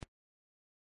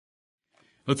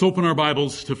Let's open our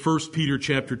Bibles to 1 Peter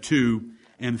chapter 2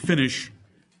 and finish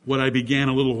what I began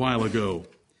a little while ago.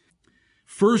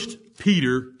 1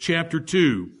 Peter chapter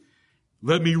 2.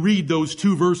 Let me read those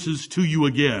two verses to you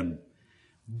again.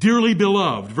 Dearly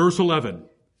beloved, verse 11.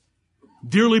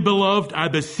 Dearly beloved, I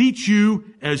beseech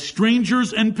you as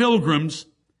strangers and pilgrims,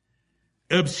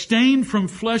 abstain from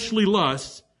fleshly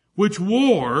lusts which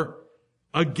war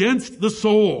against the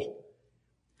soul,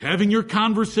 having your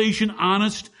conversation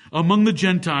honest among the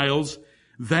Gentiles,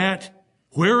 that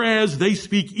whereas they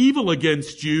speak evil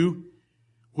against you,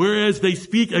 whereas they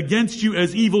speak against you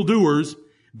as evildoers,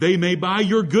 they may by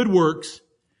your good works,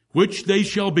 which they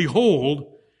shall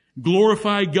behold,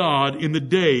 glorify God in the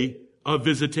day of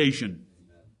visitation.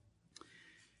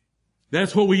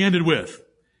 That's what we ended with,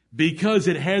 because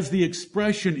it has the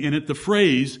expression in it, the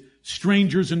phrase,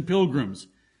 strangers and pilgrims.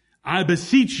 I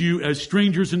beseech you as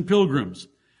strangers and pilgrims.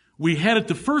 We had it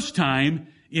the first time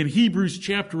in Hebrews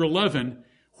chapter 11,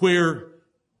 where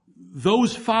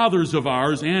those fathers of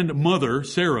ours and mother,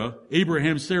 Sarah,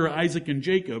 Abraham, Sarah, Isaac, and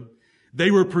Jacob,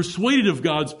 they were persuaded of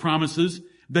God's promises,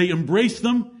 they embraced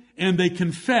them, and they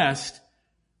confessed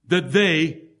that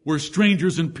they were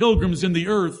strangers and pilgrims in the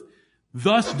earth,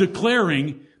 thus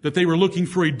declaring that they were looking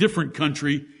for a different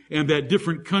country, and that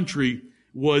different country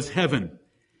was heaven.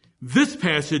 This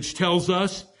passage tells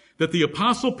us that the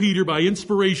Apostle Peter, by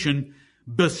inspiration,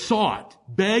 besought,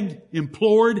 begged,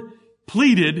 implored,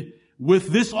 pleaded with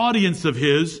this audience of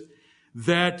his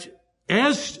that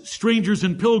as strangers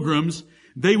and pilgrims,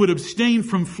 they would abstain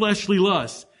from fleshly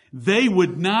lusts. They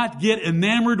would not get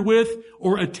enamored with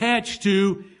or attached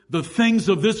to the things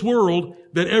of this world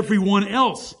that everyone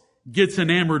else gets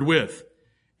enamored with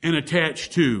and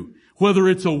attached to, whether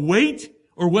it's a weight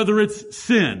or whether it's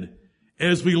sin.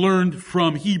 As we learned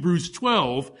from Hebrews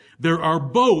 12, there are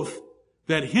both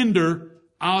that hinder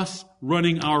us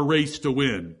running our race to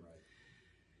win.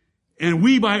 And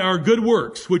we, by our good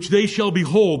works, which they shall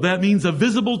behold, that means a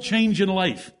visible change in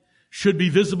life, should be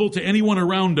visible to anyone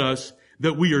around us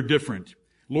that we are different.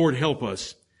 Lord, help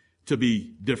us to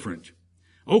be different.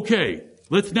 Okay,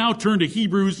 let's now turn to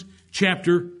Hebrews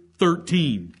chapter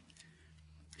 13.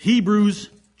 Hebrews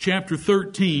chapter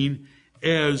 13,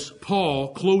 as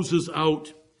Paul closes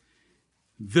out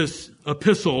this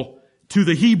epistle to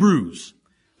the Hebrews,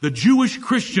 the Jewish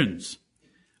Christians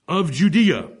of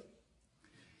Judea.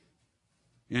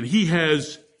 And he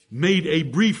has made a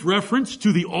brief reference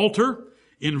to the altar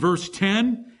in verse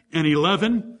 10 and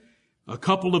 11. A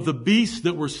couple of the beasts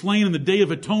that were slain in the Day of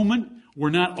Atonement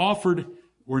were not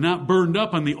burned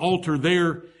up on the altar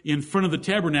there in front of the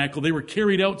tabernacle. They were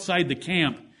carried outside the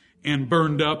camp and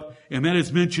burned up, and that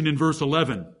is mentioned in verse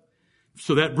 11.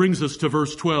 So that brings us to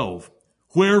verse 12.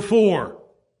 Wherefore,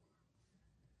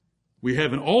 we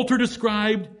have an altar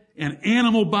described and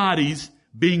animal bodies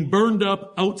being burned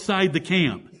up outside the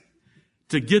camp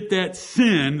to get that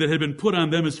sin that had been put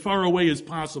on them as far away as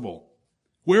possible.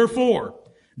 Wherefore,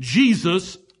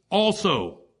 Jesus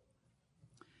also,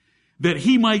 that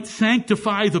he might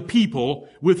sanctify the people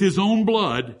with his own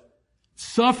blood,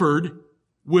 suffered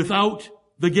without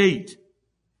the gate.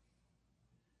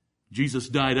 Jesus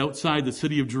died outside the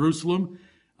city of Jerusalem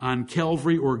on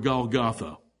Calvary or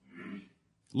Golgotha.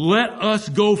 Let us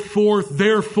go forth,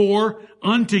 therefore,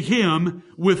 unto him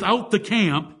without the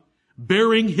camp,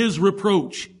 bearing his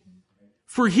reproach.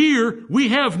 For here we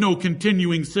have no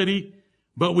continuing city,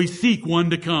 but we seek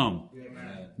one to come.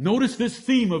 Amen. Notice this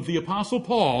theme of the Apostle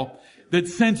Paul, that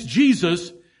since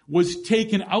Jesus was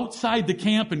taken outside the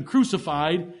camp and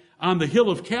crucified on the hill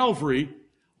of Calvary,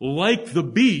 like the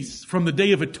beasts from the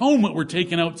Day of Atonement were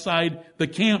taken outside the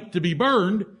camp to be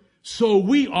burned, so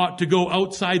we ought to go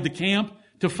outside the camp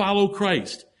to follow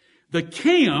Christ. The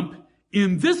camp,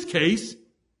 in this case,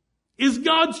 is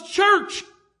God's church.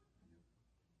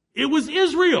 It was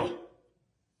Israel.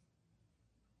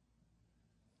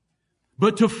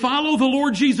 But to follow the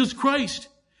Lord Jesus Christ,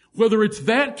 whether it's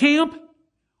that camp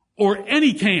or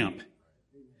any camp,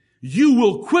 you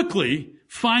will quickly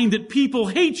find that people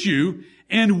hate you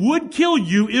and would kill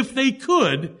you if they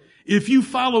could, if you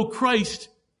follow Christ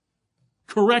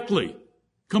correctly,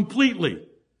 completely,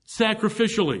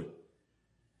 sacrificially.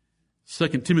 2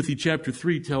 Timothy chapter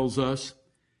 3 tells us,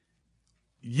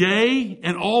 yea,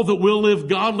 and all that will live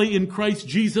godly in Christ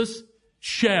Jesus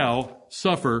shall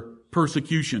suffer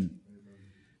persecution.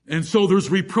 And so there's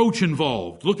reproach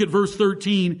involved. Look at verse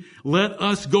 13. Let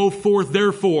us go forth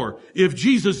therefore. If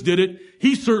Jesus did it,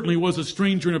 he certainly was a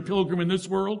stranger and a pilgrim in this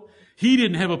world. He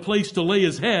didn't have a place to lay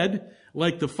his head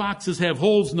like the foxes have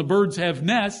holes and the birds have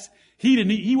nests.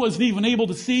 He wasn't even able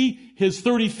to see his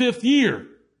 35th year.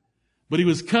 But he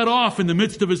was cut off in the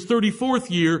midst of his 34th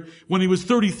year when he was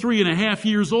 33 and a half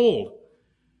years old.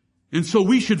 And so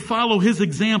we should follow his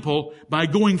example by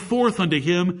going forth unto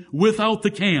him without the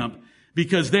camp,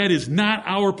 because that is not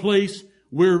our place.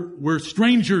 We're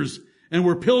strangers and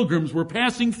we're pilgrims. We're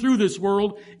passing through this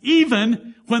world,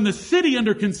 even when the city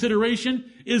under consideration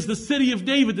is the city of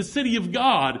David, the city of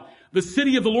God, the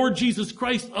city of the Lord Jesus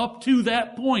Christ up to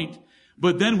that point.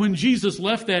 But then when Jesus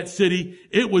left that city,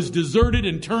 it was deserted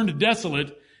and turned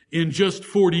desolate in just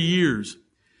 40 years.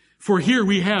 For here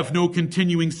we have no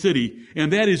continuing city,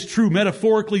 and that is true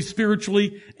metaphorically,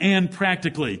 spiritually, and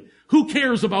practically. Who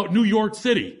cares about New York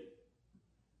City?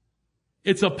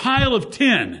 It's a pile of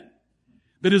tin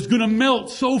that is going to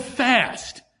melt so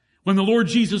fast when the Lord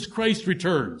Jesus Christ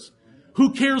returns.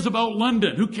 Who cares about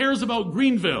London? Who cares about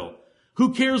Greenville?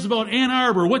 Who cares about Ann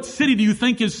Arbor? What city do you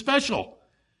think is special?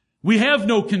 We have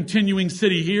no continuing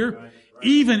city here,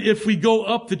 even if we go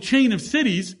up the chain of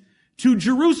cities to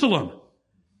Jerusalem,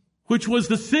 which was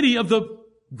the city of the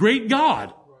great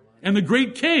God and the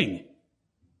great King.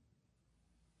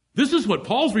 This is what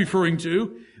Paul's referring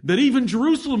to, that even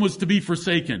Jerusalem was to be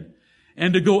forsaken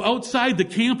and to go outside the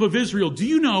camp of Israel. Do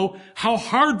you know how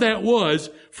hard that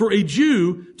was for a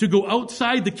Jew to go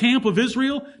outside the camp of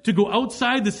Israel, to go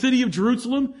outside the city of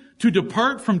Jerusalem, to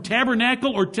depart from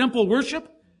tabernacle or temple worship?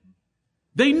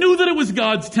 They knew that it was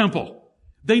God's temple.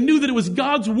 They knew that it was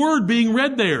God's word being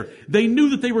read there. They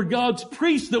knew that they were God's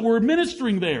priests that were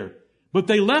ministering there. But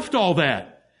they left all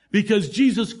that because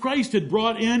Jesus Christ had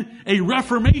brought in a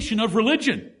reformation of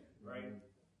religion,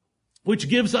 which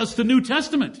gives us the New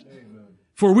Testament,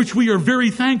 for which we are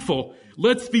very thankful.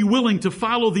 Let's be willing to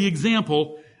follow the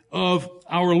example of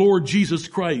our Lord Jesus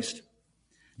Christ.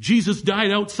 Jesus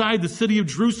died outside the city of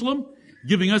Jerusalem,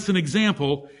 giving us an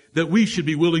example that we should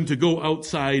be willing to go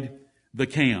outside the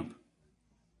camp.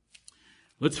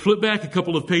 Let's flip back a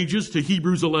couple of pages to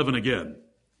Hebrews 11 again.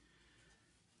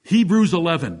 Hebrews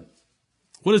 11.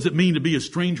 What does it mean to be a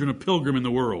stranger and a pilgrim in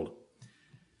the world?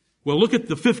 Well, look at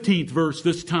the 15th verse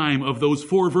this time of those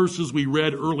 4 verses we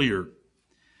read earlier.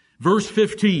 Verse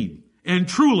 15. And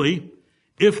truly,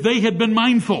 if they had been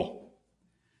mindful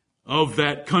of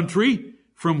that country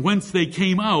from whence they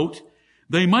came out,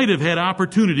 they might have had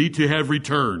opportunity to have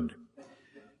returned.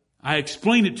 I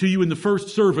explained it to you in the first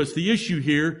service. The issue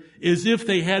here is if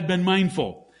they had been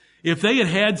mindful. If they had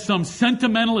had some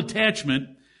sentimental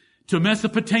attachment to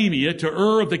Mesopotamia, to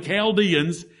Ur of the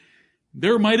Chaldeans,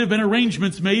 there might have been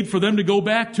arrangements made for them to go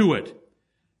back to it.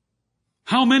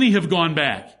 How many have gone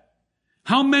back?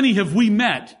 How many have we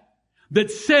met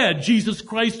that said Jesus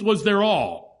Christ was their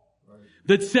all?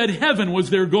 That said heaven was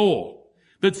their goal?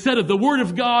 That said of the Word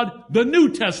of God, the New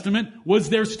Testament was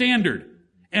their standard,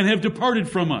 and have departed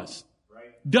from us.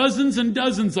 Dozens and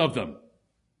dozens of them.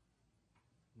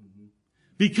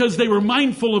 Because they were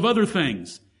mindful of other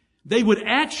things. They would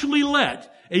actually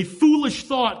let a foolish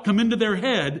thought come into their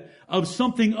head of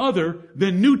something other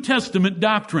than New Testament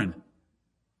doctrine.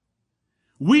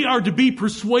 We are to be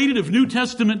persuaded of New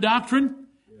Testament doctrine,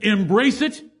 embrace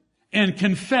it, and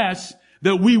confess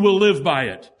that we will live by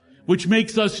it, which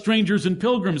makes us strangers and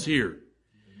pilgrims here.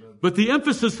 But the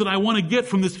emphasis that I want to get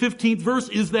from this 15th verse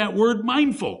is that word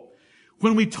mindful.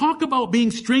 When we talk about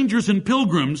being strangers and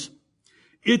pilgrims,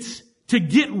 it's to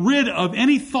get rid of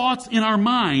any thoughts in our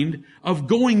mind of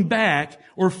going back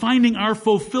or finding our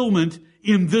fulfillment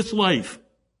in this life.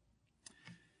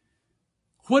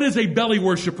 What is a belly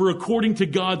worshiper according to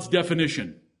God's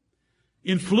definition?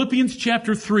 In Philippians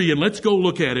chapter 3, and let's go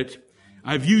look at it.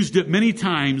 I've used it many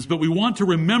times, but we want to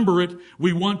remember it.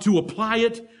 We want to apply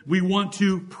it. We want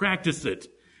to practice it.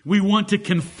 We want to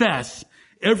confess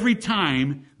every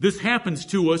time this happens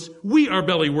to us, we are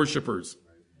belly worshipers.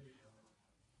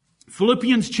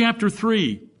 Philippians chapter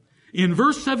 3. In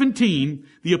verse 17,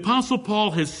 the Apostle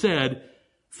Paul has said,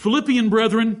 Philippian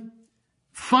brethren,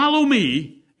 follow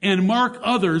me and mark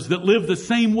others that live the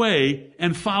same way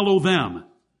and follow them.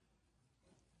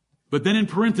 But then in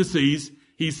parentheses,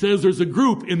 he says there's a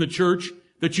group in the church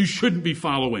that you shouldn't be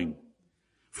following.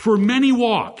 For many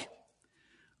walk,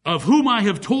 of whom I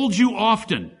have told you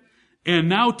often, and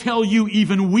now tell you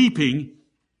even weeping,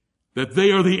 that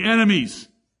they are the enemies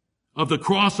of the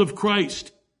cross of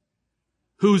Christ,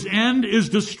 whose end is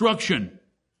destruction,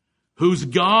 whose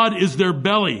God is their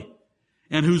belly,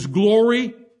 and whose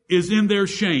glory is in their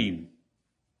shame,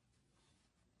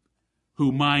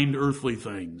 who mind earthly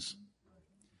things.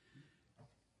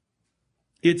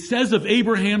 It says of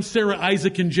Abraham, Sarah,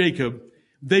 Isaac, and Jacob,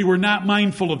 they were not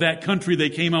mindful of that country they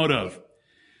came out of.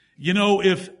 You know,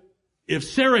 if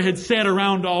Sarah had sat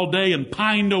around all day and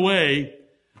pined away,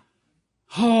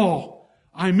 oh,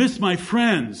 I miss my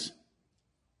friends.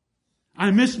 I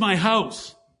miss my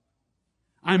house.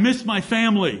 I miss my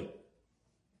family.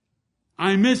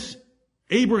 I miss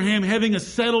Abraham having a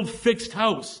settled, fixed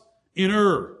house in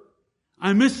Ur.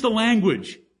 I miss the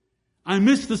language. I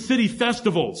miss the city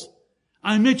festivals.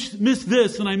 I miss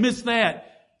this and I miss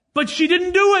that. But she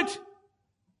didn't do it.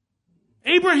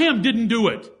 Abraham didn't do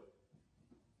it.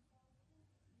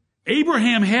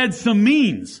 Abraham had some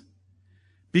means,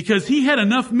 because he had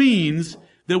enough means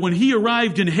that when he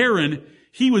arrived in Haran,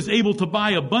 he was able to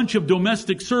buy a bunch of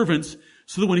domestic servants,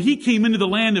 so that when he came into the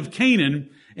land of Canaan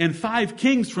and 5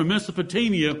 kings from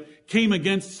Mesopotamia came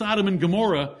against Sodom and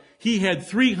Gomorrah, he had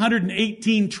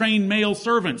 318 trained male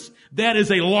servants. That is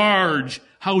a large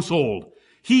household.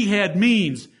 He had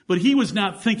means, but he was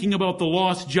not thinking about the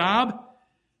lost job.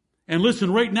 And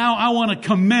listen, right now I want to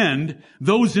commend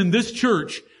those in this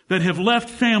church that have left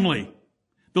family.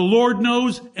 The Lord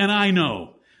knows and I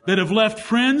know. That have left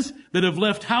friends, that have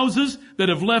left houses, that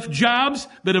have left jobs,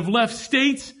 that have left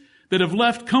states, that have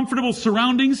left comfortable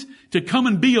surroundings to come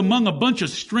and be among a bunch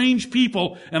of strange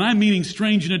people, and I'm meaning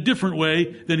strange in a different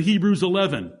way than Hebrews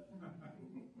 11.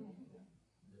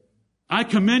 I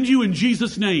commend you in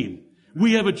Jesus' name.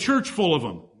 We have a church full of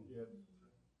them.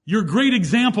 You're great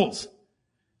examples.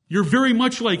 You're very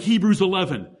much like Hebrews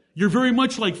 11. You're very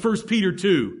much like 1 Peter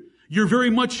 2. You're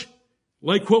very much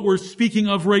like what we're speaking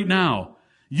of right now.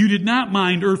 You did not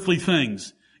mind earthly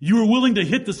things. You were willing to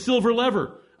hit the silver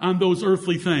lever on those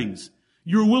earthly things.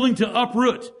 You were willing to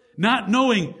uproot, not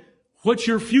knowing what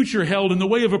your future held in the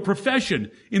way of a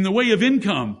profession, in the way of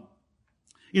income,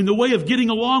 in the way of getting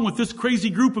along with this crazy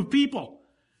group of people.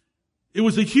 It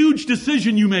was a huge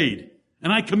decision you made,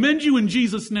 and I commend you in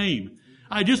Jesus' name.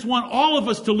 I just want all of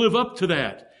us to live up to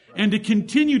that and to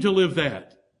continue to live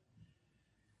that.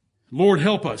 Lord,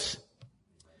 help us.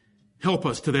 Help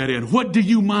us to that end. What do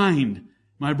you mind,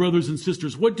 my brothers and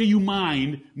sisters? What do you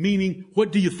mind? Meaning,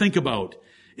 what do you think about?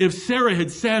 If Sarah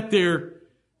had sat there,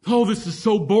 oh, this is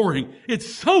so boring.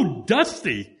 It's so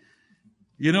dusty.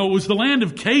 You know, it was the land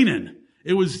of Canaan.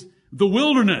 It was the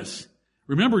wilderness.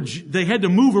 Remember, they had to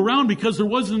move around because there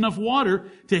wasn't enough water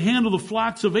to handle the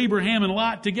flocks of Abraham and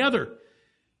Lot together.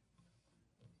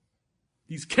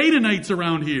 These Canaanites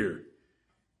around here.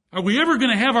 Are we ever going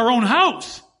to have our own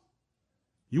house?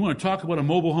 You want to talk about a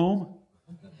mobile home?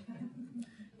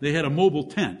 They had a mobile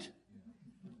tent,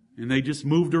 and they just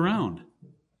moved around.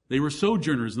 They were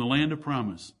sojourners in the land of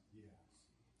promise.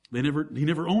 He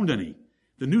never owned any.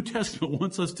 The New Testament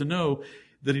wants us to know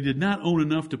that he did not own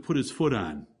enough to put his foot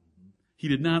on. He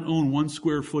did not own 1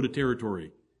 square foot of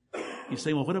territory. You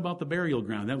say, well, what about the burial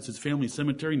ground? That was his family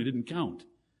cemetery, and it didn't count.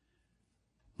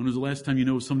 When was the last time you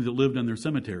know somebody that lived on their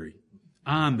cemetery?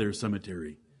 On their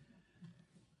cemetery.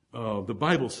 The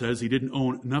Bible says he didn't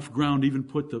own enough ground to even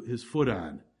put his foot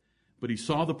on. But he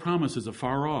saw the promises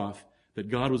afar off that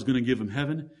God was going to give him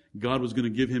heaven. God was going to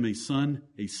give him a son,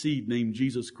 a seed named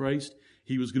Jesus Christ.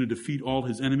 He was going to defeat all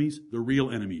his enemies, the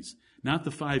real enemies. Not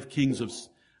the 5 kings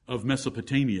of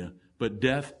Mesopotamia, but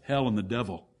death, hell, and the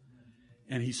devil.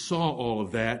 And he saw all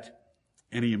of that,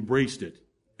 and he embraced it.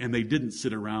 And they didn't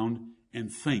sit around and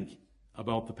think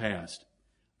about the past.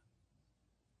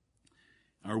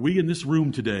 Are we in this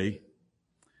room today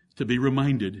to be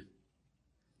reminded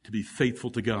to be faithful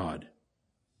to God?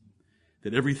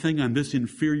 That everything on this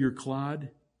inferior clod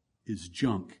is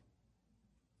junk.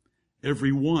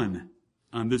 Everyone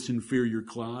on this inferior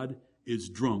clod is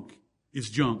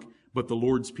junk, but the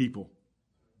Lord's people.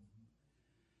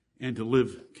 And to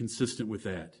live consistent with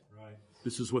that. Right.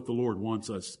 This is what the Lord wants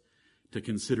us to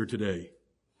consider today.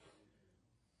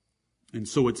 And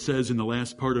so it says in the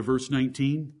last part of verse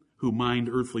 19, who mind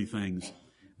earthly things.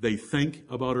 They think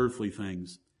about earthly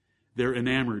things. They're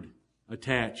enamored,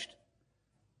 attached.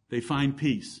 They find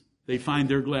peace. They find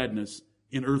their gladness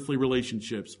in earthly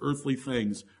relationships, earthly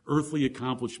things, earthly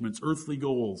accomplishments, earthly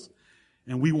goals.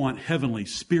 And we want heavenly,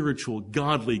 spiritual,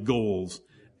 godly goals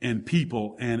and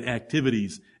people and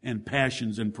activities and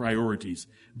passions and priorities.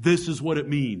 This is what it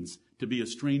means to be a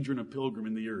stranger and a pilgrim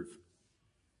in the earth.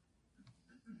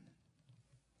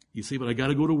 You say, but I got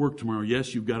to go to work tomorrow.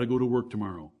 Yes, you've got to go to work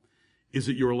tomorrow. Is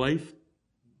it your life?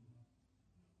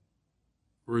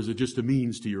 Or is it just a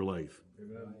means to your life?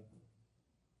 Amen.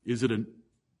 Is it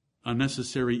a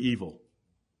necessary evil?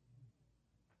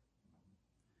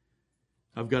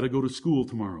 I've got to go to school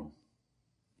tomorrow.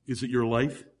 Is it your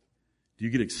life? Do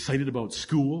you get excited about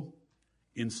school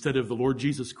instead of the Lord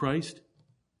Jesus Christ?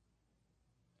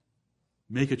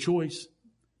 Make a choice.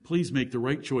 Please make the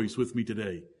right choice with me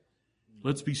today.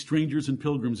 Let's be strangers and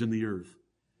pilgrims in the earth.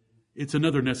 It's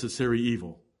another necessary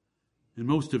evil. And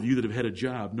most of you that have had a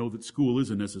job know that school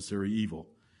is a necessary evil.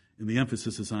 And the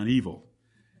emphasis is on evil.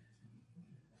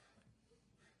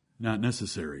 not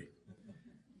necessary.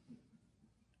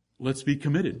 Let's be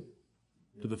committed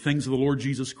to the things of the Lord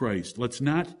Jesus Christ. Let's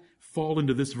not fall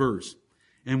into this verse.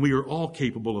 And we are all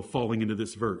capable of falling into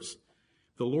this verse.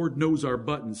 The Lord knows our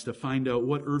buttons to find out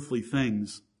what earthly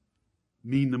things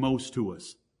mean the most to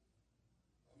us.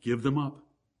 Give them up.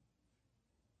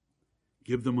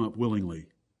 Give them up willingly.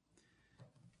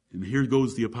 And here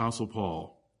goes the Apostle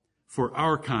Paul. For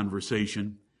our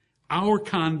conversation, our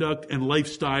conduct and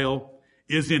lifestyle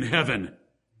is in heaven,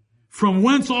 from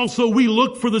whence also we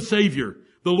look for the Savior,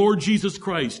 the Lord Jesus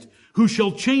Christ, who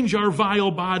shall change our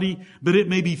vile body, that it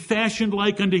may be fashioned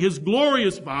like unto his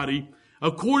glorious body,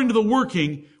 according to the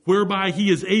working whereby he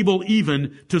is able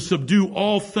even to subdue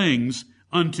all things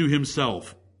unto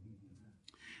himself.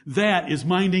 That is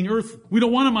minding earth. We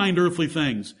don't want to mind earthly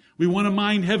things. We want to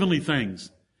mind heavenly things.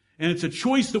 And it's a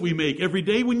choice that we make every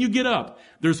day when you get up.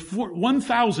 There's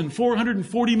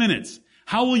 1,440 minutes.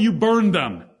 How will you burn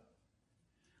them?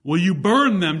 Will you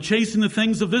burn them chasing the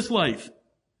things of this life?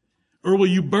 Or will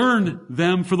you burn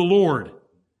them for the Lord,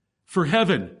 for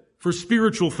heaven, for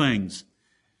spiritual things?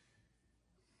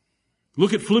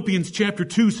 Look at Philippians chapter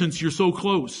 2 since you're so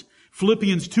close.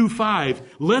 Philippians 2:5.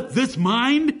 Let this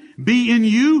mind be in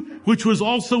you, which was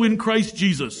also in Christ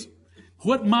Jesus.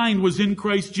 What mind was in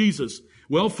Christ Jesus?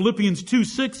 Well, Philippians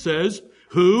 2:6 says,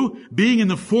 who, being in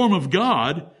the form of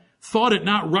God, thought it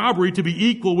not robbery to be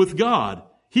equal with God.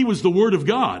 He was the Word of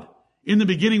God. In the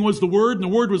beginning was the Word, and the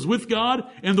Word was with God,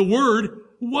 and the Word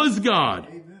was God.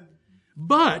 Amen.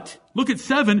 But, look at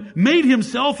 7, made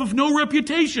himself of no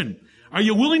reputation. Are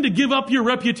you willing to give up your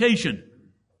reputation?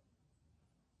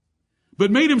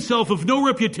 But made himself of no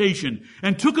reputation,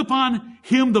 and took upon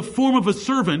him the form of a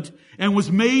servant, and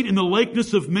was made in the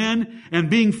likeness of men, and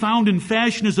being found in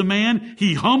fashion as a man,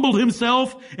 he humbled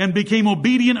himself, and became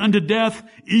obedient unto death,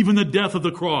 even the death of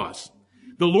the cross.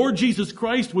 The Lord Jesus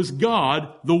Christ was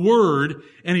God, the Word,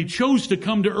 and he chose to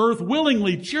come to earth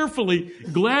willingly, cheerfully,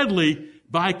 gladly,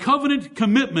 by covenant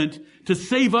commitment to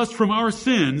save us from our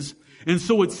sins. And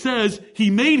so it says, he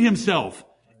made himself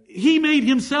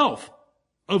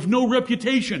of no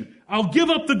reputation. I'll give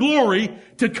up the glory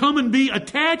to come and be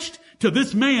attached to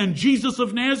this man, Jesus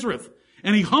of Nazareth.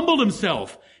 And he humbled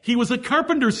himself. He was a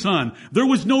carpenter's son. There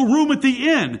was no room at the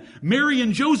inn. Mary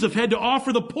and Joseph had to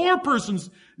offer the poor person's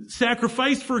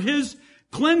sacrifice for his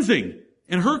cleansing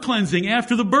and her cleansing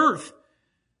after the birth.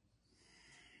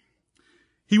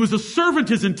 He was a servant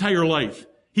his entire life.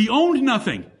 He owned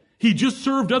nothing. He just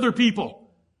served other people.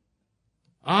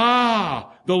 The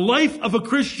life of a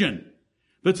Christian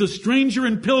that's a stranger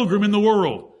and pilgrim in the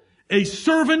world. A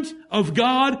servant of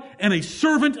God and a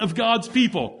servant of God's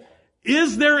people.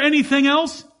 Is there anything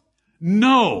else?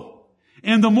 No.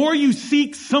 And the more you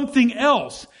seek something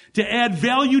else to add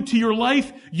value to your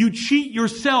life, you cheat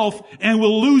yourself and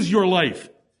will lose your life.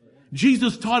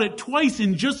 Jesus taught it twice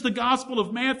in just the Gospel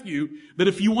of Matthew that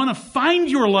if you want to find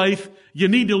your life, you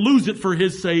need to lose it for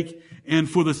his sake and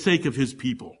for the sake of his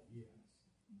people.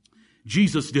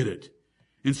 Jesus did it.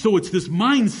 And so it's this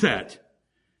mindset.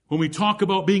 When we talk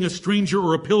about being a stranger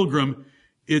or a pilgrim,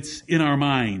 it's in our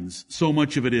minds. So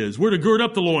much of it is. We're to gird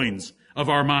up the loins of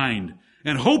our mind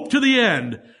and hope to the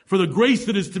end for the grace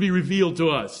that is to be revealed to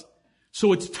us.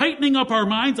 So it's tightening up our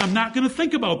minds. I'm not going to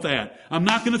think about that. I'm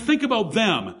not going to think about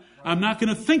them. I'm not going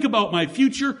to think about my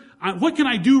future. What can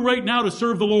I do right now to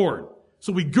serve the Lord?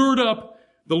 So we gird up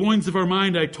the loins of our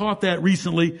mind. I taught that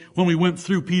recently when we went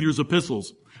through Peter's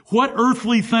epistles. What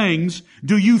earthly things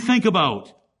do you think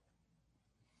about?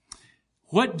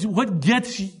 What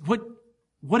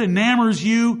enamors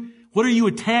you? What are you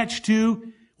attached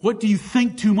to? What do you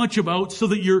think too much about so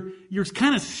that you're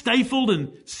kind of stifled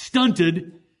and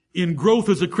stunted in growth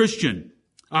as a Christian?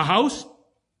 A house?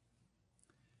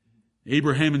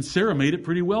 Abraham and Sarah made it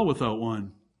pretty well without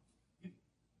one.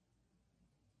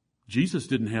 Jesus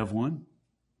didn't have one.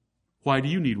 Why do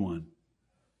you need one?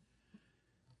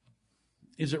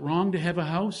 Is it wrong to have a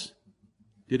house?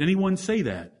 Did anyone say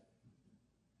that?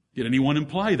 Did anyone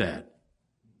imply that?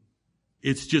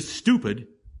 It's just stupid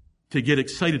to get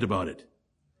excited about it.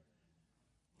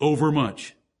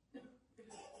 Overmuch.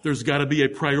 There's got to be a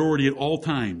priority at all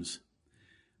times.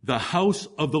 The house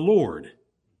of the Lord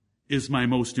is my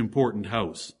most important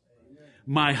house.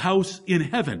 My house in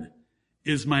heaven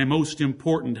is my most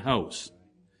important house.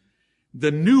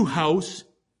 The new house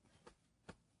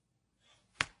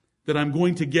that I'm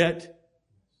going to get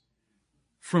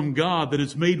from God that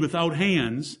is made without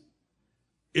hands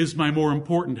is my more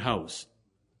important house.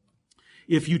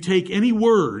 If you take any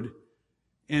word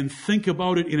and think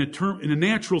about it in a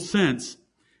natural sense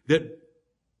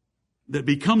that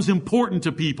becomes important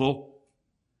to people,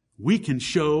 we can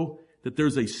show that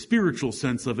there's a spiritual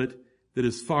sense of it that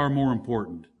is far more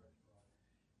important.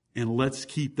 And let's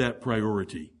keep that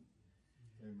priority.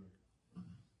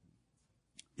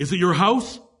 Is it your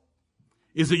house?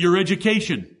 Is it your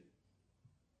education? Do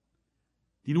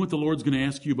you know what the Lord's going to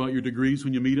ask you about your degrees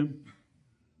when you meet Him?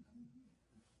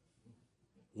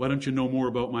 Why don't you know more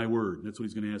about my word? That's what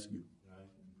He's going to ask you.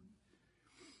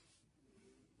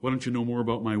 Why don't you know more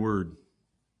about my word?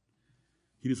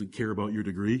 He doesn't care about your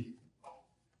degree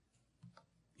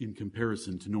in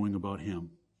comparison to knowing about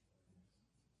Him.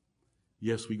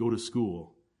 Yes, we go to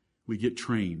school. We get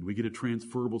trained. We get a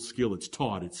transferable skill. It's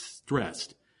taught. It's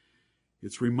stressed.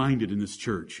 It's reminded in this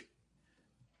church.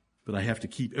 But I have to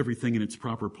keep everything in its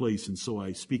proper place, and so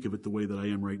I speak of it the way that I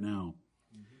am right now.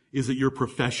 Is it your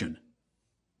profession?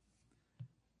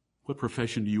 What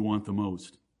profession do you want the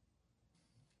most?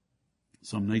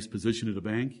 Some nice position at a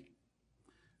bank?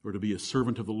 Or to be a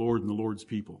servant of the Lord and the Lord's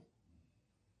people?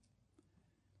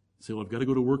 Say, well, I've got to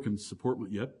go to work and support my...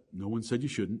 Yep, no one said you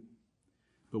shouldn't.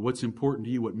 But what's important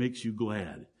to you? What makes you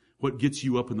glad? What gets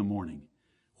you up in the morning?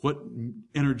 What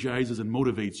energizes and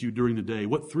motivates you during the day?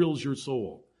 What thrills your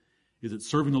soul? Is it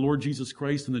serving the Lord Jesus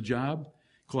Christ in the job?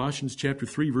 Colossians chapter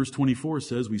 3, verse 24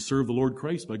 says we serve the Lord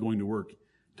Christ by going to work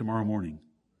tomorrow morning.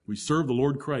 We serve the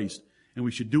Lord Christ, and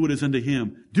we should do it as unto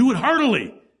Him. Do it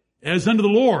heartily, as unto the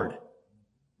Lord.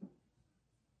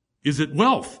 Is it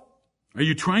wealth? Are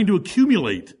you trying to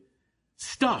accumulate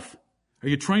stuff? Are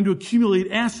you trying to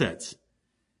accumulate assets?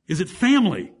 Is it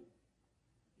family?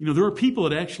 You know, there are people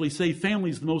that actually say family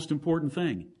is the most important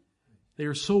thing. They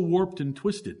are so warped and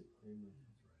twisted.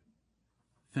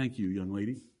 Thank you, young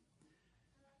lady.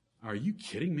 Are you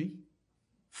kidding me?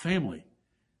 Family.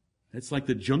 That's like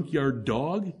the junkyard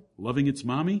dog loving its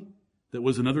mommy that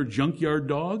was another junkyard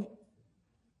dog.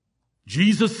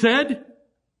 Jesus said,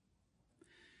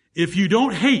 if you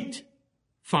don't hate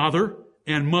father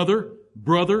and mother,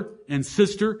 brother and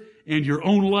sister, and your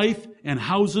own life and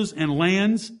houses and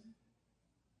lands,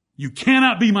 you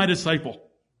cannot be my disciple.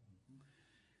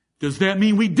 Does that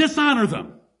mean we dishonor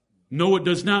them? No, it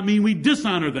does not mean we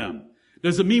dishonor them.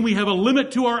 Does it mean we have a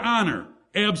limit to our honor?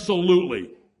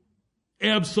 Absolutely.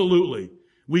 Absolutely.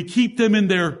 We keep them in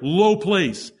their low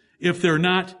place if they're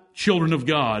not children of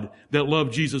God that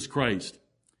love Jesus Christ.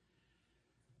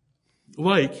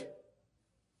 Like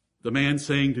the man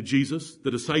saying to Jesus,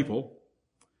 the disciple,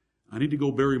 I need to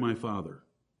go bury my father.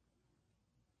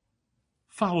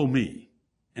 Follow me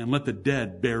and let the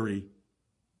dead bury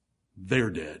their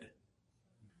dead.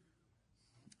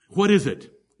 What is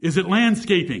it? Is it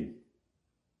landscaping?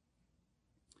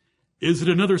 Is it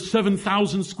another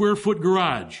 7,000 square foot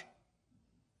garage?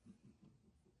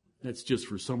 That's just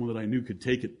for someone that I knew could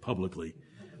take it publicly.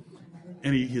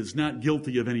 And he is not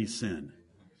guilty of any sin.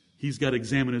 He's got to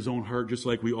examine his own heart just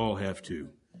like we all have to.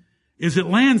 Is it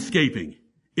landscaping?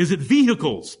 Is it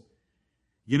vehicles?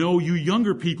 You know, you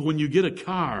younger people, when you get a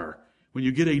car, when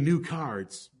you get a new car,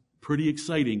 it's pretty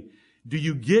exciting. Do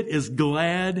you get as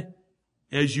glad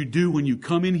as you do when you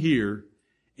come in here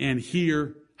and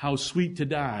hear How Sweet to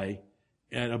Die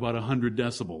at about 100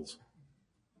 decibels?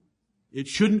 It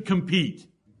shouldn't compete.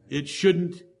 It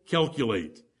shouldn't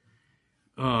calculate.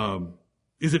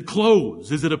 Is it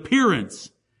clothes? Is it appearance?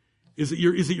 Is it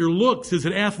your looks? Is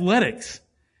it athletics?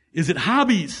 Is it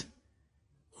hobbies?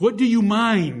 What do you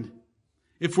mind?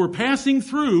 If we're passing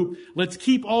through, let's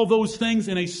keep all those things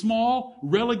in a small,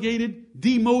 relegated,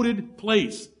 demoted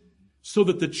place so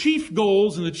that the chief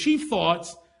goals and the chief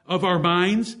thoughts of our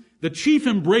minds, the chief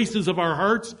embraces of our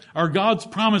hearts are God's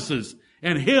promises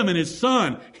and Him and His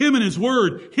Son, Him and His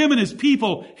Word, Him and His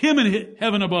people, Him and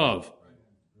heaven above.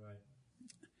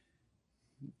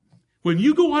 When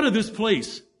you go out of this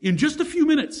place in just a few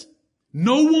minutes,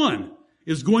 no one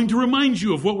is going to remind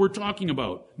you of what we're talking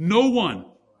about. No one.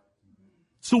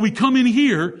 So we come in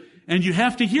here, and you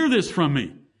have to hear this from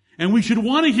me. And we should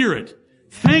want to hear it.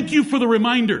 Thank you for the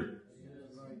reminder.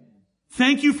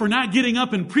 Thank you for not getting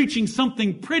up and preaching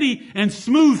something pretty and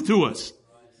smooth to us.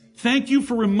 Thank you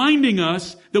for reminding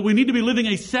us that we need to be living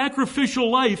a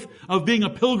sacrificial life of being a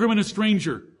pilgrim and a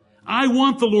stranger. I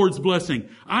want the Lord's blessing.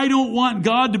 I don't want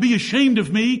God to be ashamed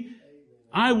of me.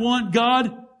 I want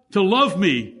God to love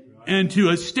me and to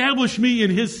establish me in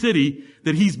His city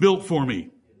that He's built for me.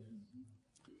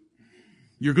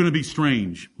 You're going to be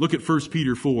strange. Look at 1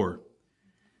 Peter 4.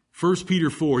 1 Peter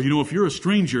 4. You know, if you're a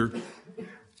stranger,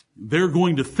 they're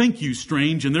going to think you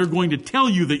strange and they're going to tell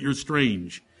you that you're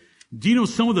strange. Do you know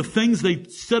some of the things they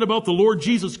said about the Lord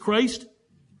Jesus Christ?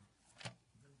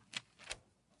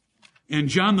 And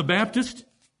John the Baptist?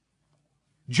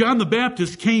 John the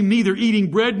Baptist came neither eating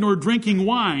bread nor drinking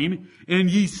wine, and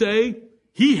ye say,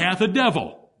 He hath a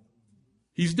devil.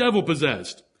 He's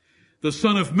devil-possessed. The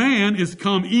Son of Man is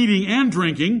come eating and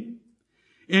drinking,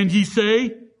 and ye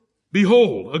say,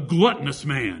 Behold, a gluttonous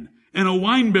man, and a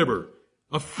winebibber,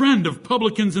 a friend of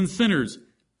publicans and sinners,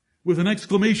 with an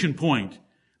exclamation point.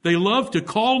 They love to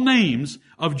call names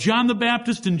of John the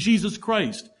Baptist and Jesus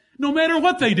Christ, no matter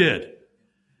what they did.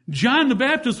 John the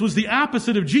Baptist was the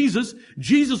opposite of Jesus.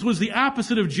 Jesus was the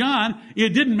opposite of John. It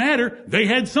didn't matter. They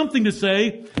had something to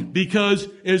say, because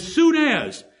as soon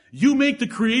as you make the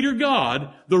Creator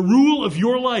God the rule of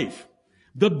your life,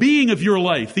 the being of your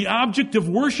life, the object of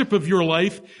worship of your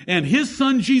life, and His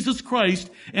Son Jesus Christ,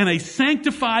 and a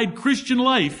sanctified Christian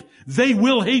life, they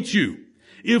will hate you.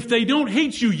 If they don't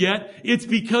hate you yet, it's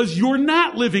because you're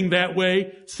not living that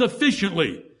way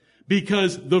sufficiently.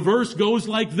 Because the verse goes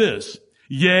like this,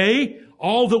 Yea,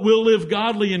 all that will live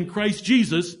godly in Christ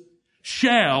Jesus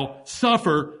shall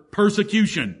suffer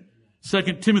persecution.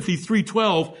 2 Timothy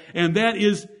 3:12, and that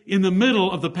is in the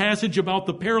middle of the passage about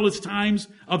the perilous times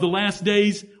of the last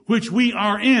days, which we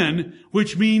are in,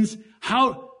 which means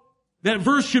how that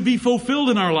verse should be fulfilled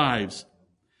in our lives.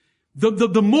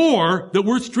 The more that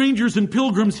we're strangers and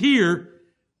pilgrims here,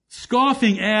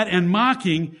 scoffing at and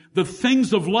mocking the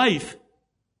things of life,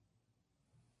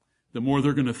 the more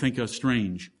they're going to think us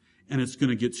strange. And it's going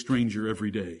to get stranger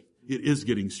every day. It is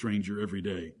getting stranger every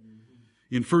day.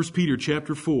 In 1 Peter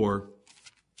chapter 4,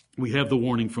 we have the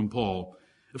warning from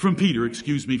Peter,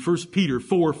 1 Peter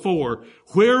 4:4,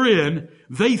 wherein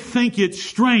they think it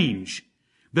strange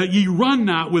that ye run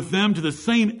not with them to the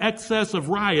same excess of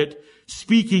riot,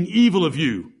 speaking evil of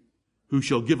you, who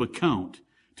shall give account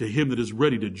to him that is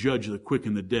ready to judge the quick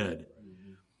and the dead.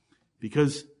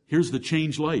 Because here's the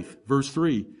changed life. Verse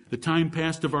 3, the time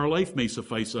past of our life may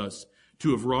suffice us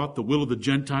to have wrought the will of the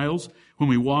Gentiles when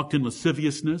we walked in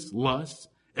lasciviousness, lusts,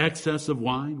 excess of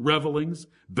wine, revelings,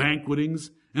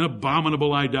 banquetings, and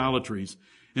abominable idolatries.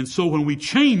 And so when we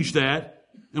change that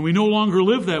and we no longer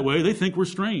live that way, they think we're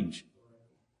strange.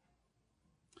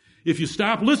 If you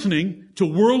stop listening to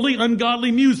worldly,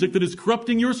 ungodly music that is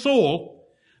corrupting your soul,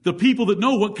 the people that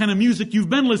know what kind of music you've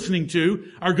been listening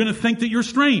to are going to think that you're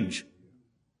strange.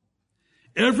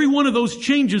 Every one of those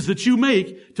changes that you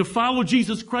make to follow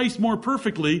Jesus Christ more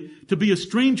perfectly, to be a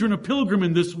stranger and a pilgrim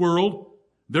in this world,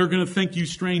 they're going to think you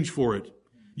strange for it.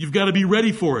 You've got to be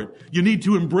ready for it. You need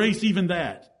to embrace even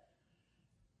that.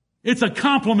 It's a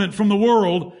compliment from the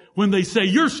world when they say,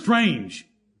 you're strange.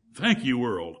 Thank you,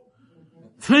 world.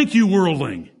 Thank you,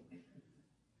 worldling.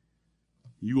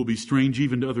 You will be strange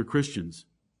even to other Christians.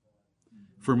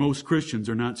 For most Christians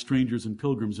are not strangers and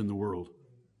pilgrims in the world.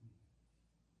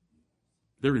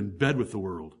 They're in bed with the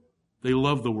world. They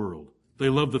love the world. They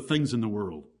love the things in the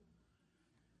world.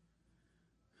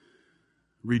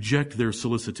 Reject their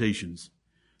solicitations.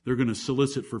 They're going to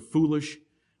solicit for foolish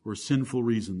or sinful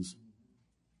reasons.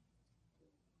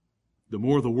 The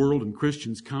more the world and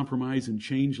Christians compromise and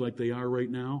change like they are right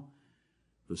now,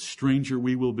 the stranger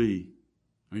we will be.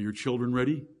 Are your children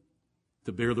ready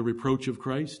to bear the reproach of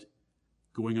Christ,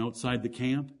 going outside the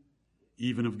camp,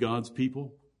 even of God's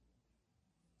people?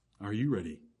 Are you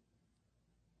ready?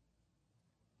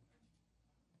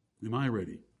 Am I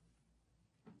ready?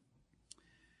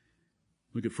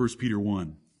 Look at 1 Peter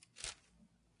 1.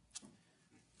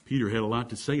 Peter had a lot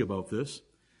to say about this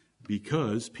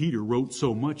because Peter wrote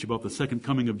so much about the second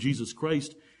coming of Jesus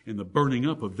Christ and the burning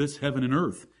up of this heaven and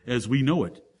earth as we know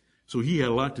it. So he had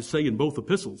a lot to say in both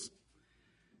epistles.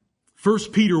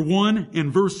 1 Peter 1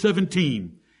 and verse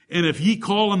 17. And if ye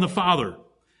call on the Father,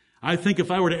 I think if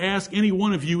I were to ask any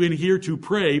one of you in here to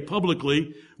pray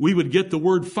publicly, we would get the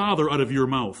word Father out of your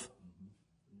mouth.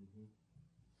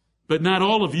 But not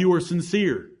all of you are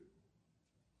sincere.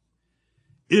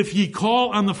 If ye call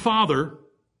on the Father,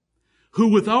 who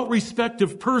without respect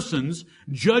of persons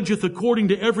judgeth according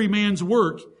to every man's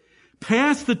work,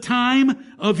 pass the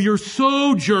time of your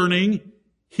sojourning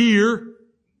here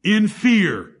in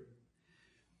fear.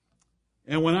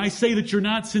 And when I say that you're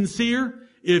not sincere,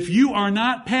 if you are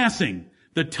not passing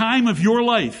the time of your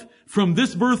life from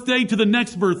this birthday to the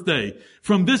next birthday,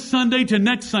 from this Sunday to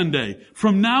next Sunday,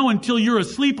 from now until you're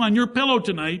asleep on your pillow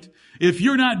tonight, if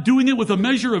you're not doing it with a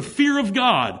measure of fear of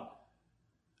God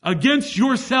against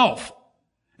yourself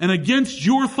and against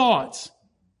your thoughts,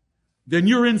 then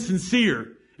you're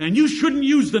insincere. And you shouldn't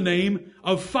use the name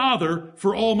of Father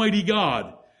for Almighty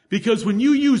God. Because when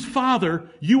you use Father,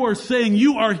 you are saying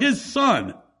you are His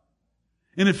Son.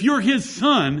 And if you're His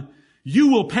Son, you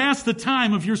will pass the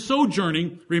time of your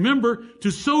sojourning. Remember, to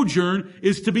sojourn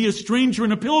is to be a stranger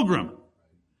and a pilgrim.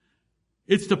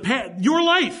 It's your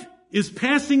life is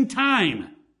passing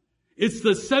time. It's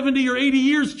the 70 or 80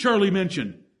 years Charlie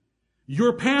mentioned.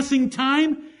 You're passing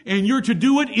time, and you're to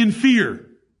do it in fear.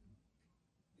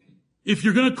 If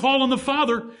you're going to call on the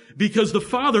Father, because the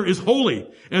Father is holy,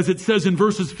 as it says in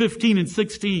verses 15 and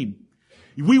 16.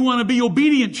 We want to be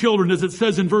obedient children, as it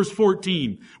says in verse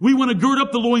 14. We want to gird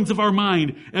up the loins of our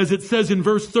mind, as it says in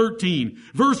verse 13.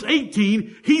 Verse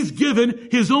 18, He's given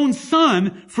His own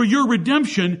Son for your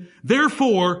redemption.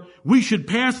 Therefore, we should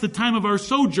pass the time of our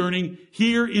sojourning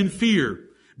here in fear,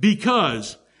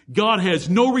 because God has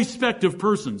no respect of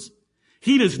persons.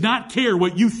 He does not care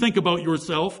what you think about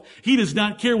yourself. He does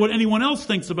not care what anyone else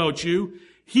thinks about you.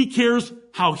 He cares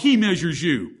how He measures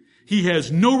you. He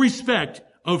has no respect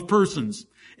of persons.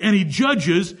 And He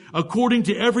judges according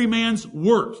to every man's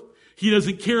work. He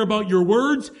doesn't care about your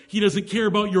words. He doesn't care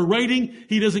about your writing.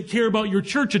 He doesn't care about your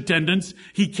church attendance.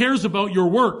 He cares about your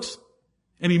works.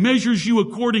 And He measures you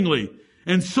accordingly.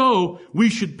 And so we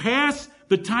should pass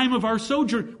the time of our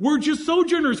sojourn. We're just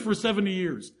sojourners for 70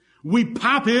 years. We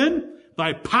pop in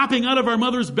by popping out of our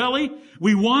mother's belly.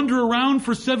 We wander around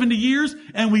for 70 years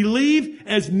and we leave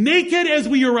as naked as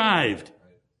we arrived.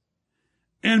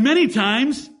 And many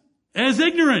times as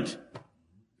ignorant,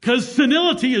 because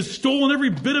senility has stolen every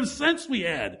bit of sense we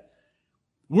had.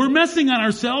 We're messing on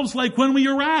ourselves like when we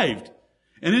arrived.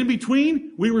 And in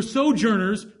between, we were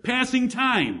sojourners passing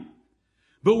time.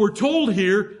 But we're told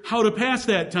here how to pass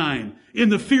that time in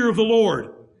the fear of the Lord.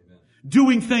 Amen.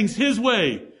 Doing things His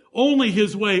way, only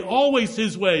His way, always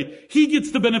His way. He gets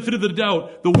the benefit of the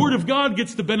doubt. The Word of God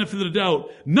gets the benefit of the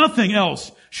doubt. Nothing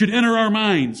else should enter our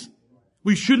minds.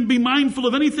 We shouldn't be mindful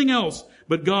of anything else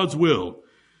but God's will.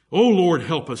 Oh, Lord,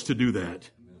 help us to do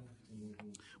that.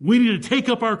 We need to take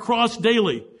up our cross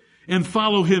daily and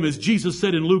follow Him, as Jesus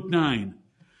said in Luke 9.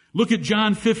 Look at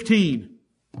John 15.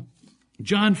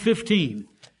 John 15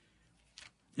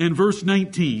 and verse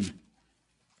 19.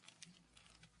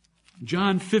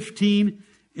 John 15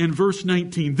 and verse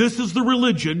 19. This is the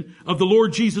religion of the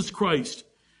Lord Jesus Christ.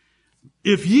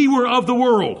 If ye were of the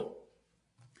world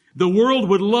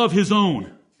would love his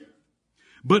own.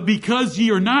 But because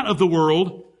ye are not of the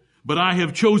world, but I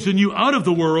have chosen you out of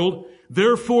the world,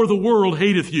 therefore the world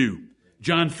hateth you.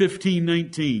 John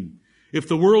 15:19. If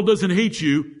the world doesn't hate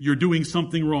you, you're doing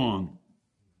something wrong.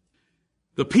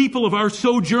 The people of our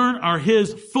sojourn are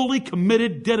His fully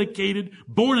committed, dedicated,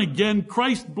 born again,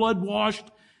 Christ blood washed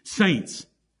saints.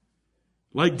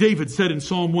 Like David said in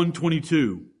Psalm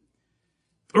 122,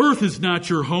 earth is not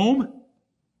your home.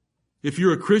 If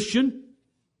you're a Christian,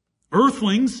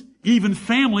 earthlings, even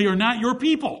family, are not your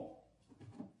people.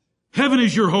 Heaven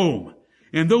is your home.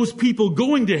 And those people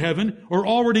going to heaven or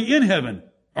already in heaven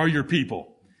are your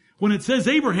people. When it says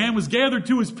Abraham was gathered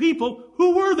to his people,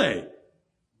 who were they?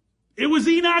 It was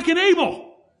Enoch and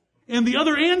Abel and the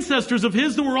other ancestors of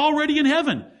his that were already in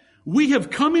heaven. We have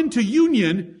come into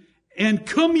union and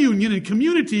communion and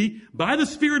community by the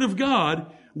Spirit of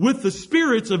God with the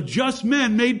spirits of just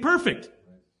men made perfect.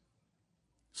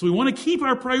 So we want to keep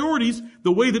our priorities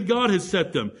the way that God has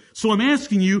set them. So I'm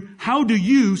asking you, how do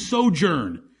you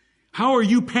sojourn? How are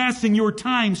you passing your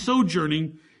time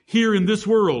sojourning here in this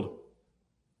world?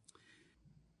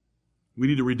 We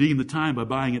need to redeem the time by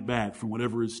buying it back from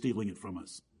whatever is stealing it from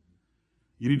us.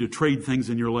 You need to trade things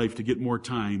in your life to get more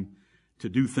time to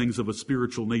do things of a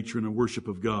spiritual nature and a worship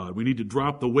of God. We need to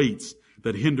drop the weights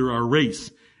that hinder our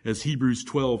race, as Hebrews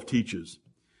 12 teaches.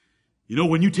 You know,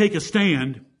 when you take a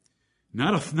stand,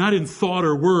 not in thought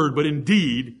or word, but in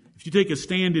deed, if you take a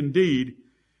stand in deed,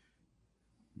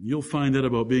 you'll find that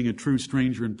about being a true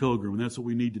stranger and pilgrim, and that's what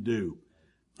we need to do.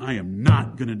 I am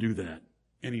not going to do that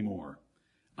anymore.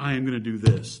 I am going to do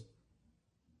this.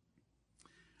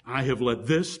 I have let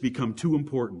this become too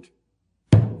important.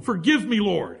 Forgive me,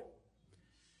 Lord.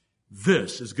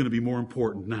 This is going to be more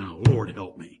important now. Lord,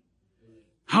 help me.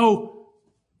 How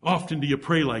often do you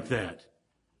pray like that?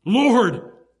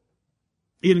 Lord,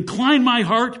 incline my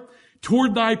heart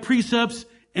toward thy precepts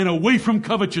and away from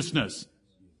covetousness.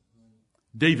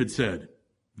 David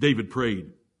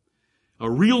prayed. A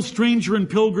real stranger and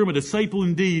pilgrim, a disciple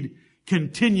indeed,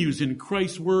 continues in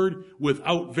Christ's word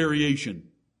without variation.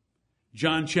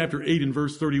 John chapter 8 and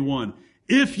verse 31.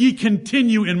 If ye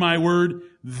continue in my word,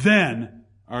 then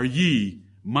are ye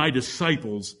my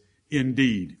disciples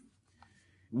indeed.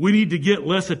 We need to get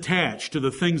less attached to the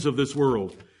things of this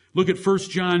world. Look at 1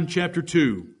 John chapter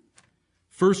 2.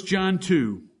 1 John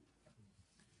 2.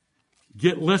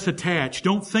 Get less attached.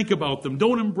 Don't think about them.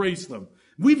 Don't embrace them.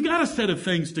 We've got a set of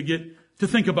things to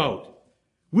think about.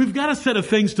 We've got a set of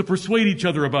things to persuade each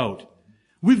other about.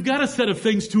 We've got a set of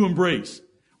things to embrace.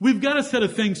 We've got a set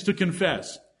of things to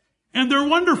confess. And they're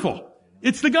wonderful.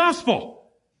 It's the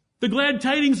gospel. The glad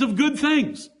tidings of good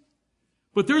things.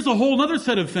 But there's a whole other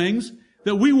set of things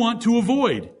that we want to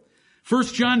avoid.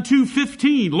 1 John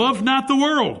 2:15, love not the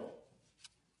world.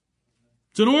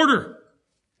 It's an order.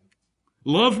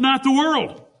 Love not the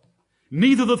world,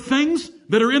 neither the things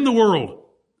that are in the world.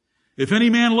 If any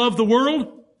man love the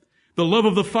world, the love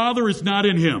of the Father is not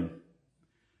in him.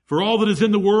 For all that is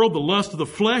in the world, the lust of the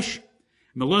flesh,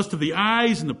 and the lust of the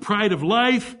eyes, and the pride of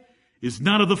life, is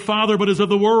not of the Father, but is of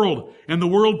the world. And the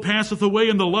world passeth away,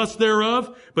 and the lust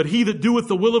thereof, but he that doeth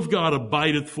the will of God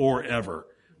abideth forever.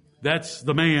 That's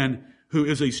the man who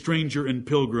is a stranger and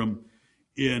pilgrim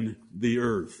in the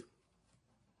earth.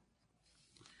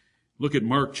 Look at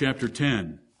Mark chapter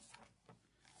 10.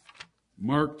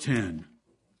 Mark 10.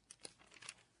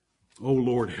 Oh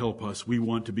Lord, help us. We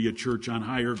want to be a church on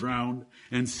higher ground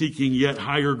and seeking yet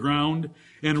higher ground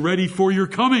and ready for your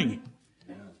coming.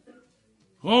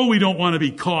 Oh, we don't want to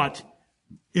be caught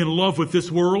in love with this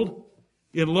world,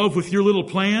 in love with your little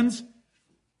plans.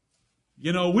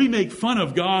 You know, we make fun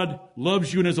of God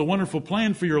loves you and has a wonderful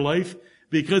plan for your life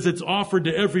because it's offered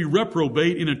to every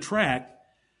reprobate in a tract.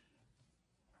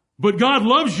 But God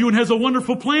loves you and has a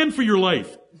wonderful plan for your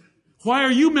life. Why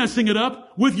are you messing it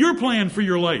up with your plan for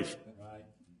your life?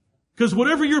 Because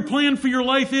whatever your plan for your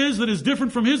life is that is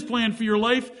different from His plan for your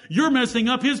life, you're messing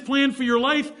up His plan for your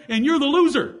life and you're the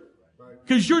loser.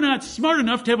 Because you're not smart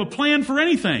enough to have a plan for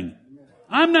anything.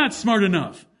 I'm not smart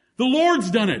enough. The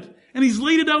Lord's done it. And He's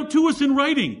laid it out to us in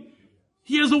writing.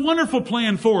 He has a wonderful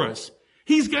plan for us.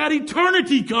 He's got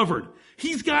eternity covered.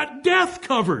 He's got death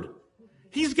covered.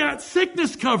 He's got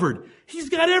sickness covered. He's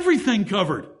got everything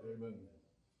covered. Amen.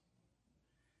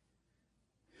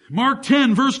 Mark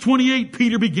 10, verse 28,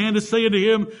 Peter began to say unto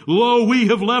him, Lo, we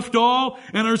have left all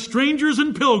and are strangers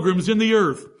and pilgrims in the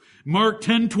earth. Mark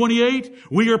 10:28,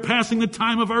 we are passing the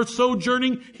time of our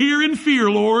sojourning here in fear,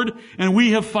 Lord, and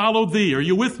we have followed thee. Are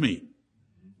you with me?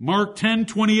 Mark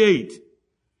 10:28.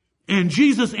 And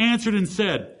Jesus answered and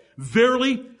said,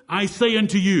 Verily I say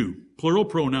unto you, plural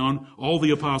pronoun, all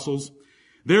the apostles,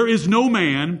 there is no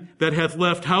man that hath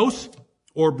left house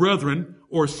or brethren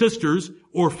or sisters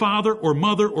or father or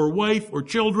mother or wife or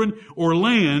children or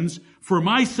lands for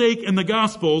my sake and the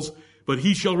gospel's, but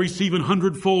he shall receive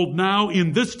 100-fold now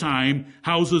in this time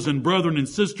houses and brethren and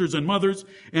sisters and mothers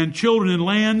and children and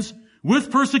lands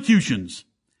with persecutions,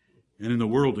 and in the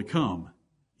world to come,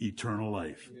 eternal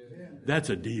life. That's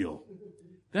a deal.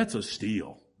 That's a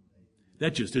steal.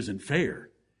 That just isn't fair.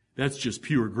 That's just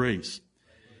pure grace.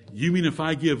 You mean if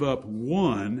I give up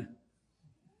one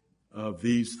of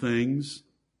these things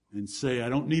and say I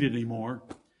don't need it anymore,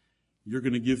 you're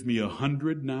going to give me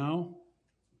 100 now?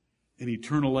 And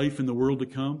eternal life in the world to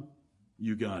come?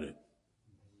 You got it.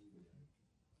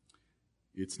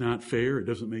 It's not fair. It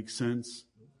doesn't make sense.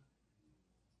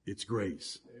 It's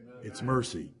grace. It's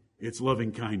mercy. It's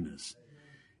loving kindness.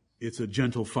 It's a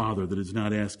gentle Father that is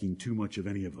not asking too much of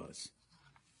any of us.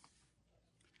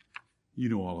 You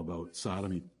know all about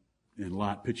Sodom and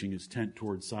Lot pitching his tent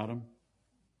towards Sodom.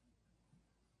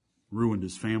 Ruined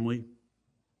his family.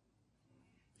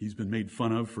 He's been made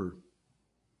fun of for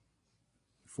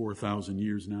 4,000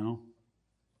 years now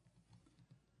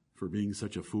for being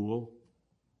such a fool.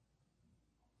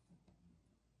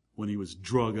 When he was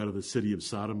dragged out of the city of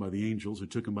Sodom by the angels who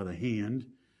took him by the hand,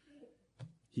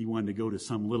 he wanted to go to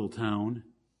some little town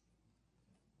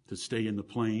to stay in the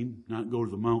plain, not go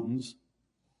to the mountains.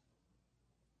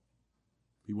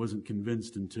 He wasn't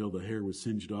convinced until the hair was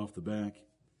singed off the back.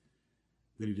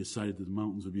 Then he decided that the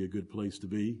mountains would be a good place to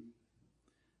be.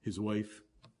 His wife,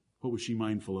 what was she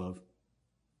mindful of?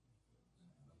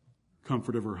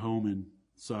 Comfort of her home in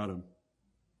Sodom.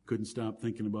 Couldn't stop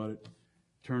thinking about it.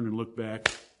 Turned and looked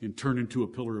back and turned into a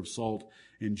pillar of salt.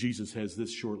 And Jesus has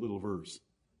this short little verse.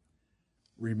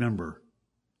 Remember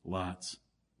Lot's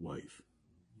wife.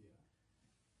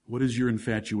 What is your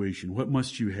infatuation? What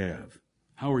must you have?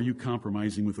 How are you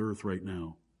compromising with earth right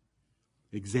now?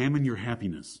 Examine your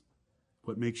happiness.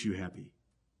 What makes you happy?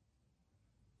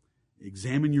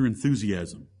 Examine your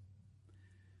enthusiasm.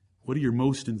 What are you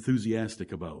most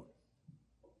enthusiastic about?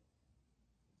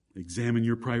 Examine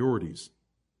your priorities.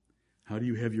 How do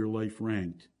you have your life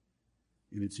ranked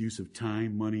in its use of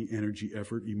time, money, energy,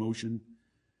 effort, emotion,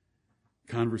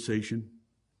 conversation?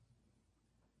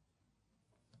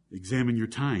 Examine your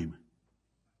time.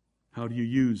 How do you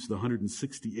use the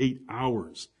 168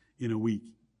 hours in a week?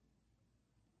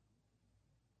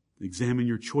 Examine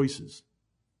your choices.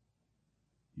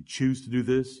 You choose to do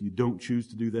this, you don't choose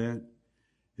to do that.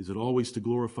 Is it always to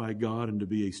glorify God and to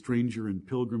be a stranger and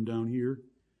pilgrim down here?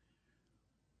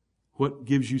 What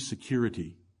gives you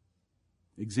security?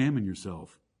 Examine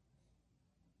yourself.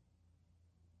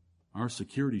 Our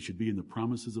security should be in the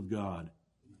promises of God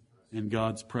and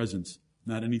God's presence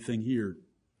not anything here.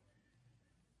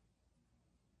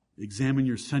 Examine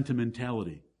your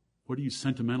sentimentality. What are you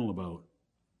sentimental about?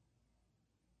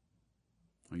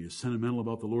 Are you sentimental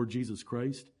about the Lord Jesus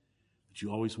Christ? That you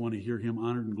always want to hear Him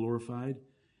honored and glorified?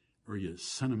 Or are you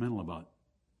sentimental about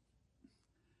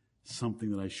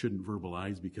something that I shouldn't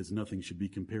verbalize because nothing should be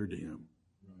compared to Him?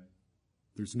 Right.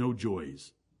 There's no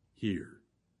joys here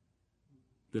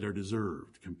that are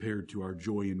deserved compared to our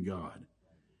joy in God.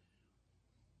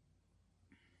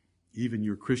 Even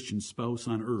your Christian spouse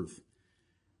on earth,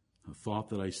 a thought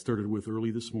that I started with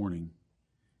early this morning,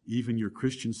 even your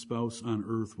Christian spouse on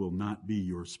earth will not be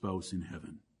your spouse in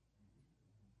heaven.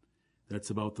 That's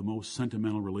about the most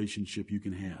sentimental relationship you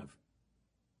can have.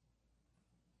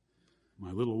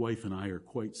 My little wife and I are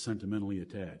quite sentimentally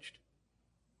attached.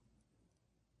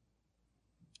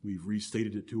 We've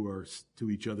restated it to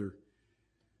each other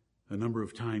a number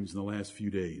of times in the last few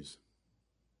days.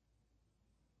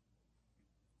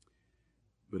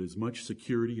 But as much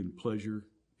security and pleasure,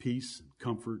 peace,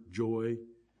 comfort, joy,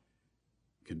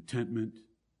 contentment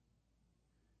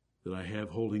that I have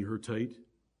holding her tight,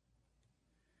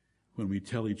 when we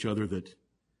tell each other that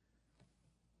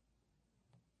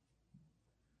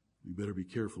we better be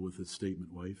careful with this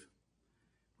statement, wife,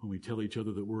 when we tell each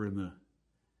other that we're in the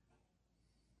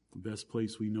best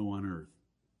place we know on earth,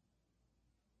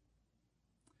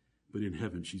 but in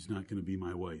heaven she's not going to be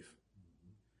my wife.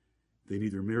 They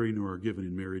neither marry nor are given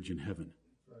in marriage in heaven.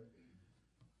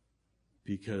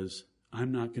 Because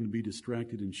I'm not going to be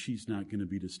distracted and she's not going to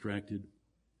be distracted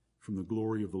from the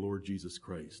glory of the Lord Jesus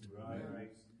Christ. Right.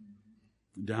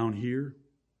 Down here,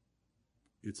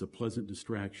 it's a pleasant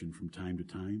distraction from time to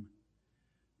time,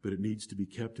 but it needs to be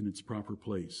kept in its proper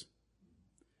place.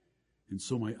 And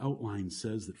so my outline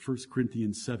says that 1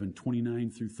 Corinthians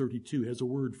 7:29 through 32 has a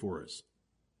word for us.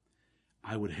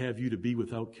 I would have you to be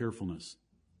without carefulness.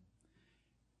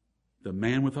 The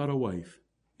man without a wife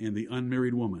and the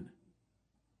unmarried woman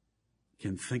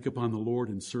can think upon the Lord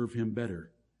and serve Him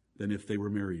better than if they were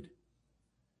married.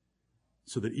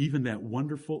 So that even that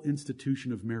wonderful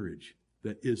institution of marriage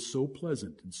that is so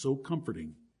pleasant and so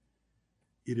comforting,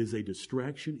 it is a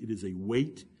distraction, it is a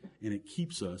weight, and it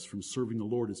keeps us from serving the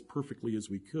Lord as perfectly as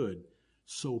we could.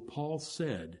 So Paul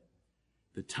said,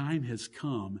 the time has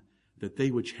come that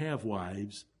they which have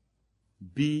wives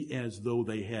be as though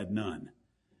they had none.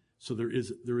 So there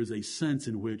is a sense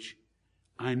in which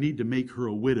I need to make her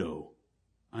a widow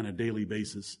on a daily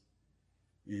basis.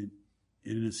 And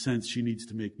in a sense, she needs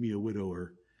to make me a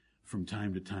widower from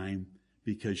time to time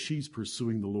because she's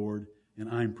pursuing the Lord and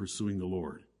I'm pursuing the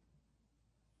Lord.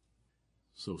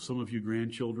 So some of you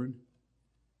grandchildren,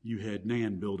 you had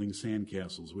Nan building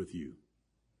sandcastles with you.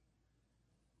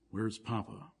 Where's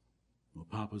Papa? Well,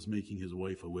 Papa's making his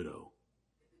wife a widow.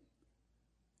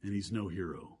 And he's no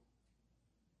hero.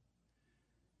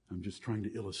 I'm just trying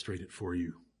to illustrate it for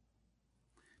you.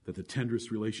 That the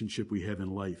tenderest relationship we have in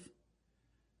life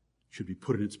should be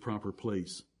put in its proper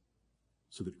place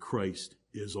so that Christ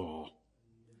is all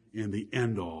and the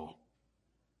end all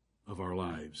of our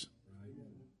lives.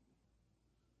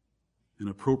 An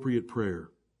appropriate prayer.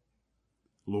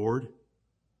 Lord,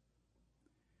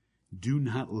 do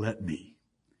not let me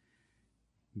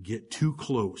get too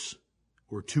close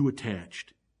or too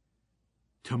attached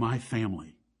to my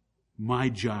family, my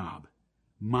job,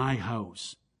 my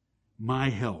house, my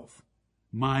health,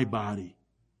 my body,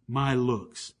 my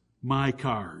looks, my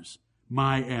cars,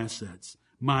 my assets,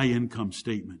 my income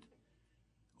statement.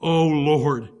 Oh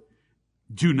Lord,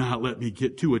 do not let me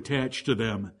get too attached to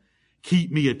them.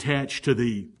 Keep me attached to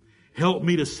Thee. Help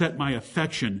me to set my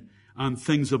affection on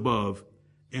things above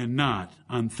and not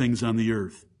on things on the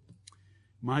earth.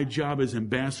 My job as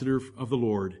ambassador of the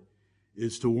Lord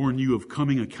is to warn you of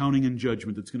coming accounting and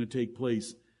judgment that's going to take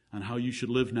place on how you should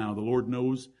live now. The Lord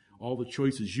knows all the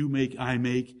choices you make, I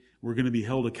make. We're going to be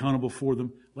held accountable for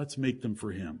them. Let's make them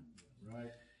for Him.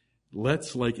 Right.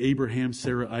 Let's, like Abraham,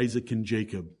 Sarah, Isaac, and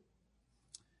Jacob,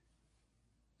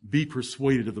 be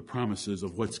persuaded of the promises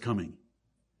of what's coming.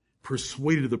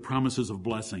 Persuaded of the promises of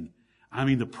blessing. I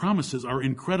mean, the promises are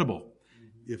incredible.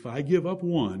 If I give up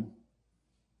one,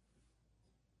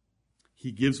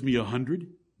 He gives me 100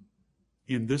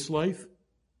 in this life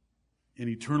and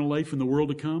eternal life in the world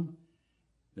to come.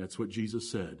 That's what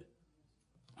Jesus said.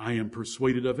 I am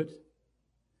persuaded of it.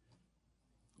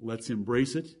 Let's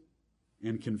embrace it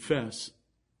and confess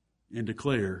and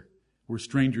declare we're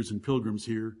strangers and pilgrims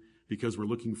here because we're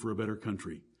looking for a better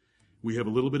country. We have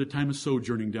a little bit of time of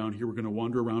sojourning down here. We're going to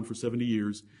wander around for 70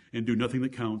 years and do nothing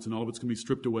that counts, and all of it's going to be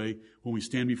stripped away when we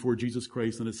stand before Jesus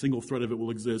Christ, and a single thread of it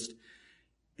will exist.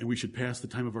 And we should pass the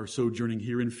time of our sojourning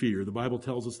here in fear. The Bible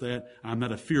tells us that. I'm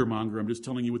not a fear monger. I'm just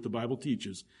telling you what the Bible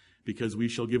teaches. Because we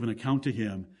shall give an account to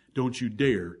him. Don't you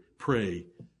dare pray,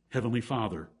 Heavenly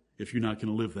Father, if you're not going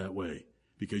to live that way.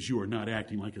 Because you are not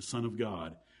acting like a son of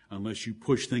God unless you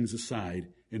push things aside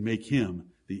and make him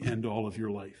the end all of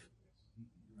your life.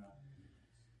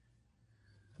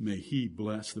 May he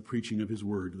bless the preaching of his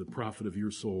word to the profit of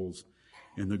your souls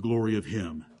and the glory of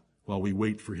him while we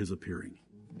wait for his appearing.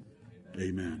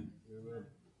 Amen.